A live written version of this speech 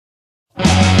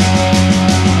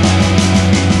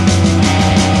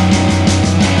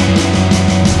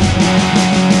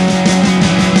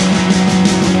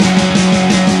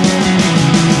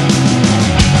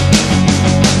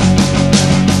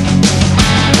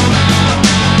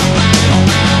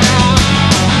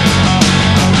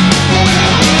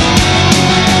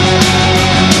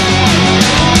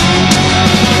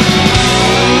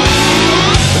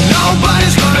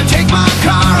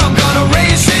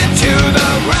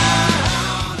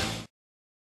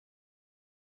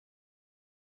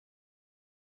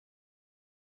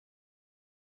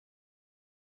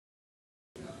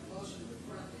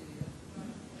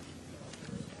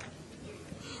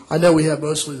I know we have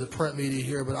mostly the print media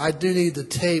here, but I do need the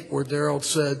tape where Darrell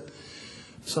said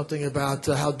something about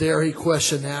how dare he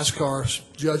question NASCAR's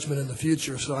judgment in the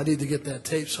future. So I need to get that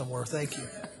tape somewhere. Thank you.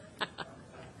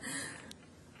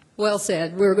 Well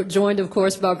said. We're joined, of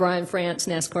course, by Brian France,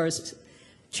 NASCAR's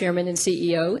chairman and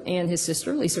CEO, and his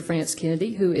sister, Lesa France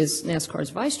Kennedy, who is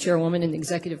NASCAR's vice chairwoman and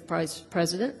executive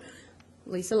president.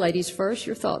 Lesa, ladies first,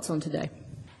 your thoughts on today?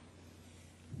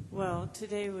 Well,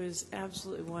 today was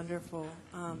absolutely wonderful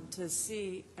to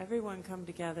see everyone come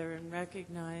together and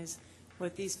recognize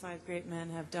what these 5 great men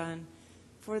have done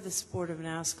for the sport of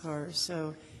NASCAR.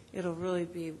 So it'll really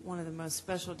be one of the most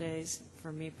special days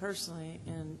for me personally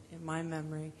in my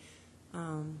memory.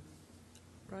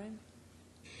 Brian?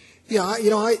 Yeah,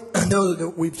 I know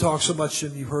that we've talked so much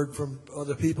and you've heard from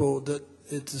other people that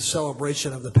it's a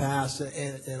celebration of the past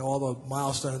and all the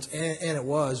milestones, and it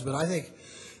was. But I think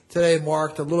today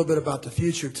marked a little bit about the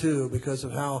future, too, because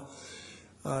of how,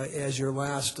 as your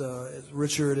last,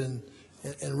 Richard and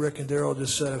Rick and Darrell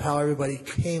just said, of how everybody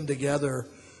came together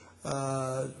in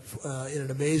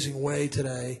an amazing way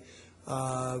today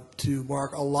to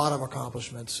mark a lot of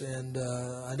accomplishments. And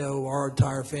I know our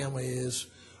entire family is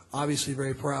obviously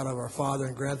very proud of our father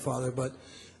and grandfather, but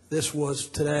this was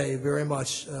today very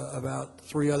much about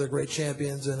 3 other great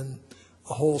champions and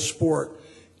a whole sport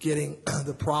getting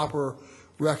the proper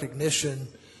recognition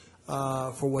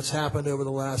for what's happened over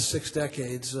the last 6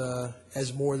 decades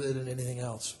as more than anything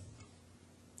else.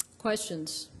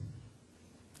 Questions?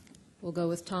 We'll go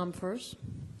with Tom first.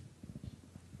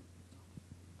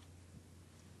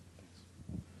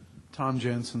 Tom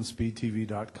Jensen,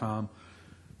 SpeedTV.com.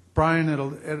 Brian,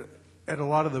 at a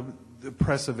lot of the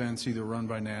press events, either run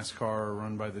by NASCAR or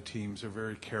run by the teams, are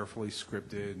very carefully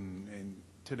scripted, and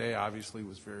today obviously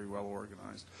was very well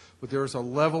organized. But there was a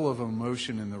level of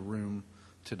emotion in the room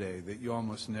today that you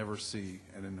almost never see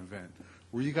at an event.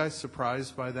 Were you guys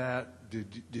surprised by that?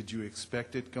 Did you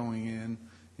expect it going in,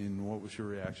 and what was your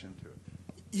reaction to it?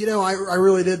 You know, I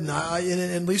really didn't.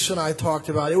 And Lesa and I talked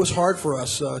about it. It was hard for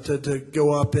us to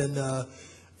go up and,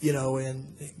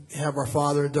 and have our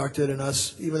father inducted and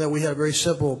us, even though we had a very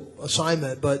simple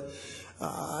assignment. But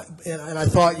and I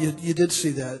thought you did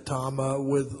see that, Tom,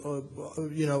 with,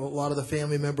 a lot of the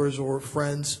family members or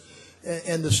friends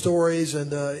and the stories.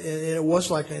 And it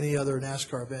was like any other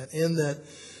NASCAR event in that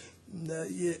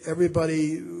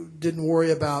everybody didn't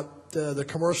worry about the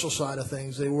commercial side of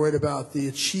things. They worried about the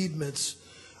achievements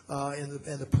and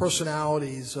the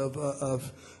personalities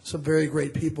of some very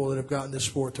great people that have gotten this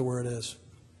sport to where it is.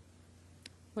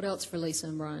 What else for Lesa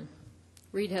and Brian?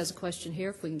 Reed has a question here,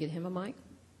 if we can get him a mic.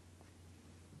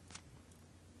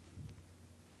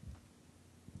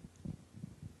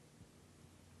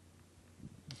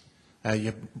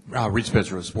 Reed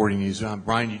Spencer of Sporting News.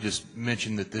 Brian, you just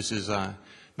mentioned that this is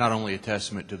not only a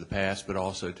testament to the past, but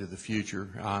also to the future.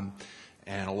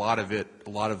 And a lot of the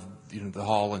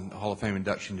Hall of Fame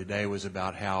induction today was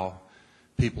about how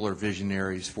people are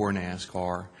visionaries for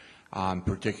NASCAR,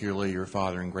 particularly your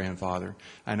father and grandfather.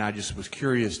 And I just was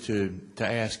curious to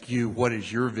ask you, what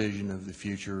is your vision of the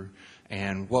future,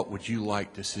 and what would you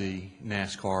like to see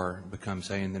NASCAR become,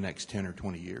 say, in the next 10 or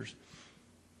 20 years?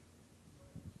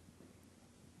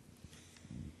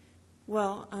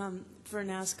 Well, for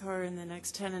NASCAR in the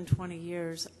next 10 and 20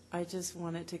 years, I just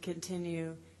want it to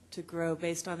continue to grow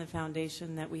based on the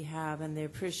foundation that we have and the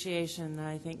appreciation that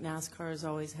I think NASCAR has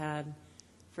always had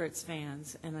for its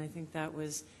fans. And I think that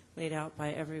was laid out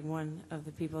by every one of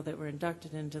the people that were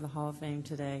inducted into the Hall of Fame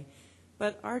today.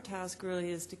 But our task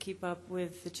really is to keep up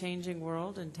with the changing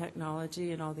world and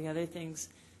technology and all the other things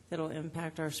that will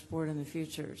impact our sport in the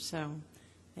future. So,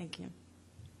 thank you.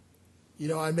 You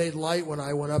know, I made light when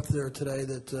I went up there today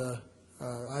that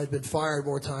I had been fired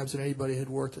more times than anybody had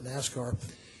worked at NASCAR.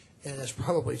 And that's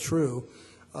probably true,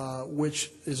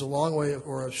 which is a long way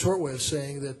or a short way of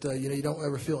saying that, you don't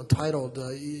ever feel entitled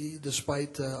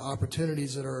despite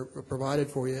opportunities that are provided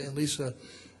for you. And Lesa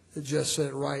just said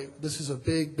it right. This is a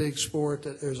big, big sport.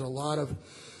 That there's a lot of,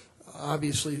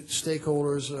 obviously,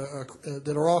 stakeholders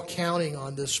that are all counting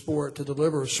on this sport to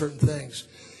deliver certain things.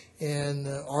 And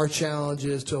our challenge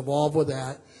is to evolve with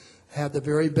that, have the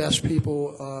very best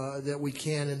people that we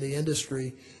can in the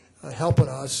industry helping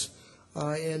us.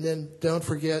 And then don't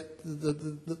forget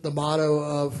the motto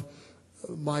of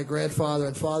my grandfather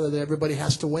and father, that everybody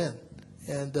has to win.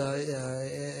 And,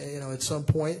 at some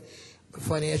point,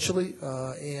 financially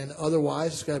and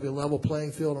otherwise, it's got to be a level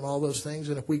playing field and all those things.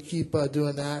 And if we keep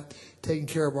doing that, taking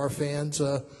care of our fans,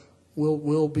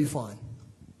 we'll be fine.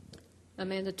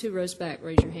 Amanda, 2 rows back,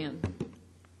 raise your hand.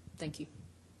 Thank you.